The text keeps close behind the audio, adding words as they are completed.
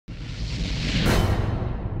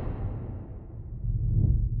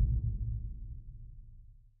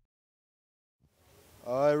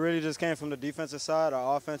It really just came from the defensive side.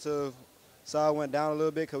 Our offensive side went down a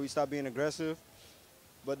little bit because we stopped being aggressive.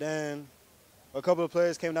 But then a couple of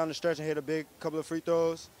players came down the stretch and hit a big couple of free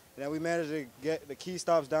throws. And then we managed to get the key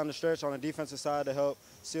stops down the stretch on the defensive side to help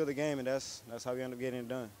seal the game, and that's how we ended up getting it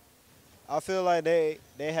done. I feel like they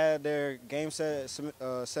had their game set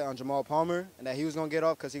on Jamal Palmer, and that he was going to get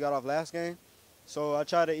off because he got off last game. So I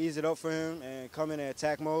tried to ease it up for him and come in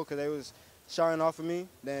attack mode because they was shying off of me.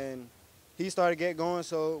 Then he started to get going,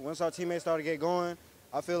 so once our teammates started to get going,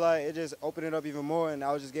 I feel like it just opened it up even more, and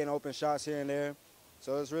I was just getting open shots here and there.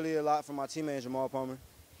 So it's really a lot for my teammate, Jamal Palmer.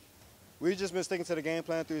 We've just been sticking to the game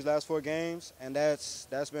plan through these last 4 games, and that's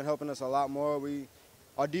been helping us a lot more.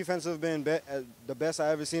 Our defense has been the best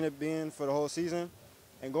I've ever seen it being for the whole season.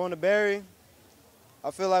 And going to Barry,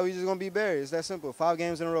 I feel like we're just going to beat Barry. It's that simple. 5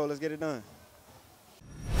 games in a row. Let's get it done.